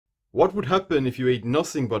What would happen if you ate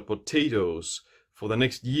nothing but potatoes for the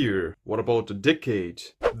next year? What about a decade?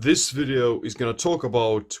 This video is gonna talk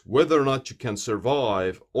about whether or not you can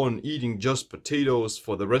survive on eating just potatoes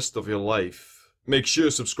for the rest of your life. Make sure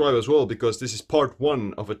to subscribe as well, because this is part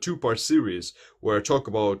 1 of a 2-part series where I talk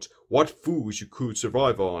about what foods you could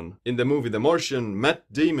survive on. In the movie The Martian,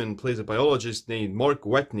 Matt Damon plays a biologist named Mark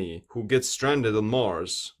Watney who gets stranded on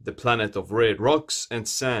Mars, the planet of red rocks and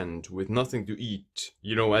sand with nothing to eat.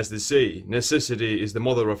 You know, as they say, necessity is the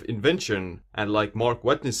mother of invention, and like Mark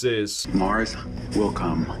Watney says, Mars will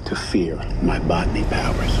come to fear my botany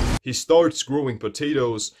powers. He starts growing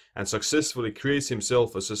potatoes and successfully creates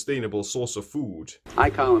himself a sustainable source of food. I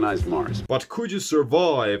colonized Mars. But could you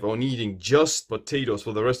survive on eating just potatoes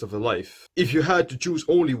for the rest of your life? If you had to choose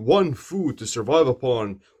only one food to survive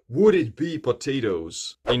upon, would it be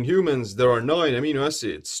potatoes? In humans, there are 9 amino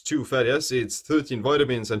acids, 2 fatty acids, 13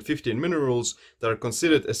 vitamins and 15 minerals that are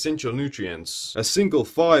considered essential nutrients. A single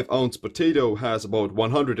 5-ounce potato has about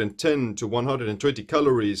 110 to 120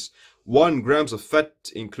 calories, 1 grams of fat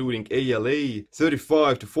including ALA,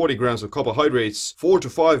 35 to 40 grams of carbohydrates, 4 to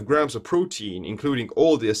 5 grams of protein including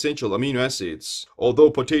all the essential amino acids. Although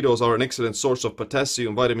potatoes are an excellent source of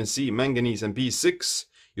potassium, vitamin C, manganese and B6,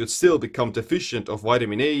 you'd still become deficient of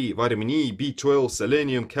vitamin A, vitamin E, B12,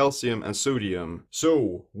 selenium, calcium and sodium.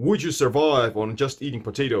 So, would you survive on just eating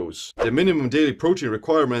potatoes? The minimum daily protein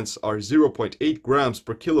requirements are 0.8 grams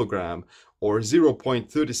per kilogram, or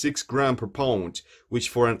 0.36 gram per pound, which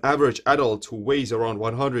for an average adult who weighs around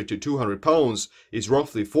 100 to 200 pounds is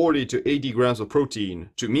roughly 40 to 80 grams of protein.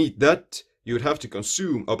 To meet that, you would have to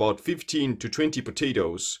consume about 15 to 20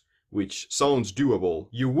 potatoes, which sounds doable.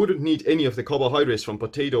 You wouldn't need any of the carbohydrates from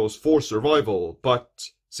potatoes for survival, but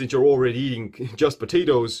since you're already eating just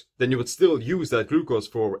potatoes, then you would still use that glucose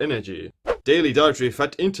for energy. Daily dietary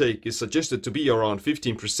fat intake is suggested to be around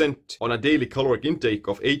 15%. On a daily caloric intake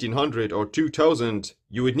of 1800 or 2000,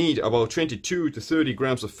 you would need about 22 to 30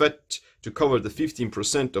 grams of fat to cover the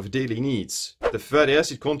 15% of daily needs. The fatty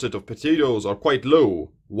acid content of potatoes are quite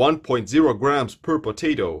low, 1.0 grams per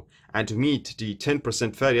potato, and to meet the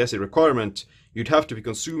 10% fatty acid requirement, you'd have to be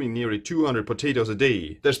consuming nearly 200 potatoes a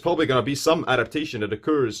day. There's probably gonna be some adaptation that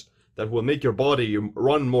occurs that will make your body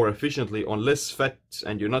run more efficiently on less fat,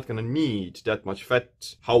 and you're not gonna need that much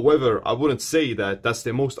fat. However, I wouldn't say that that's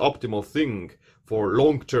the most optimal thing for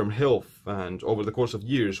long-term health, and over the course of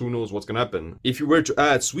years, who knows what's gonna happen. If you were to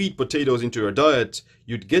add sweet potatoes into your diet,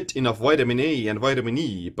 you'd get enough vitamin A and vitamin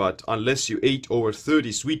E, but unless you ate over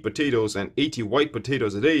 30 sweet potatoes and 80 white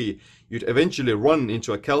potatoes a day, you'd eventually run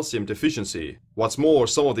into a calcium deficiency. What's more,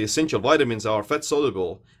 some of the essential vitamins are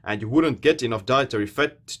fat-soluble, and you wouldn't get enough dietary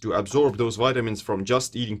fat to absorb those vitamins from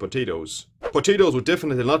just eating potatoes. Potatoes would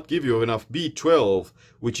definitely not give you enough B12,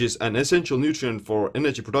 which is an essential nutrient for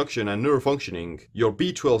energy production and nerve functioning. Your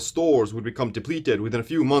B12 stores would become depleted within a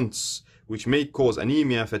few months, which may cause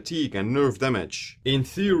anemia, fatigue and nerve damage. In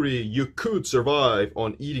theory, you could survive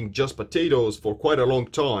on eating just potatoes for quite a long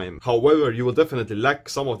time. However, you will definitely lack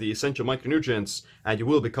some of the essential micronutrients, and you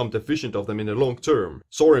will become deficient of them in the long term.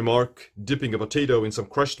 Sorry Mark, dipping a potato in some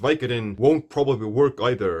crushed Vicodin won't probably work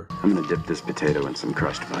either. I'm gonna dip this potato in some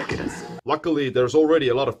crushed Vicodin. Luckily, there's already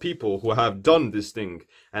a lot of people who have done this thing,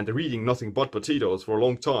 and they're eating nothing but potatoes for a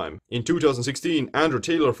long time. In 2016, Andrew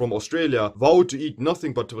Taylor from Australia vowed to eat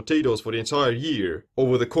nothing but potatoes for the entire year.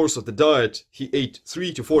 Over the course of the diet, he ate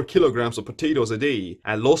 3 to 4 kilograms of potatoes a day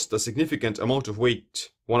and lost a significant amount of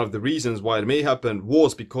weight. One of the reasons why it may happen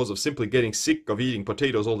was because of simply getting sick of eating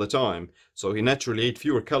potatoes all the time, so he naturally ate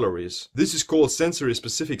fewer calories. This is called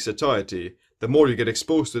sensory-specific satiety. The more you get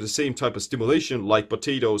exposed to the same type of stimulation, like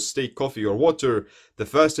potatoes, steak, coffee or water, the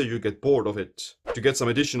faster you get bored of it. To get some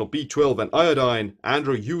additional B12 and iodine,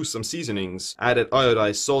 Andrew used some seasonings, added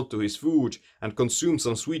iodized salt to his food, and consumed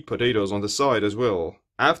some sweet potatoes on the side as well.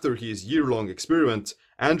 After his year-long experiment,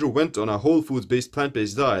 Andrew went on a whole foods-based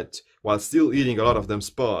plant-based diet, while still eating a lot of them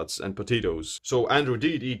spuds and potatoes. So Andrew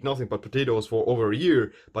did eat nothing but potatoes for over a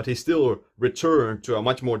year, but he still returned to a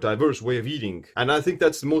much more diverse way of eating. And I think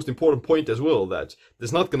that's the most important point as well, that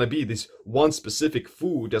there's not gonna be this one specific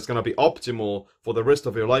food that's gonna be optimal for the rest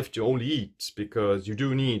of your life to only eat, because you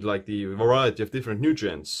do need like the variety of different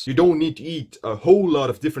nutrients. You don't need to eat a whole lot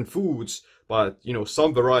of different foods, but you know,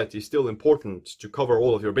 some variety is still important to cover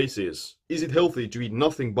all of your bases. Is it healthy to eat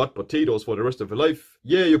nothing but potatoes for the rest of your life?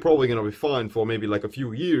 Yeah, you're probably gonna be fine for maybe like a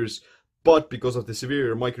few years, but because of the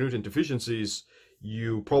severe micronutrient deficiencies,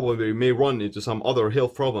 you probably may run into some other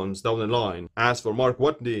health problems down the line. As for Mark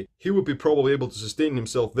Watney, he would be probably able to sustain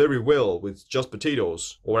himself very well with just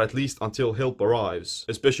potatoes, or at least until help arrives,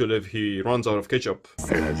 especially if he runs out of ketchup.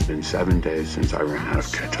 It has been 7 days since I ran out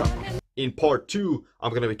of ketchup. In part 2,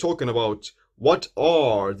 I'm gonna be talking about what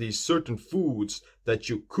are these certain foods that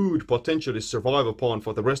you could potentially survive upon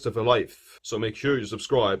for the rest of your life. So make sure you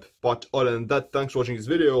subscribe. But other than that, thanks for watching this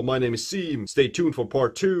video. My name is Seam. Stay tuned for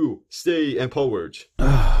part 2. Stay empowered.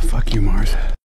 Fuck you, Mars.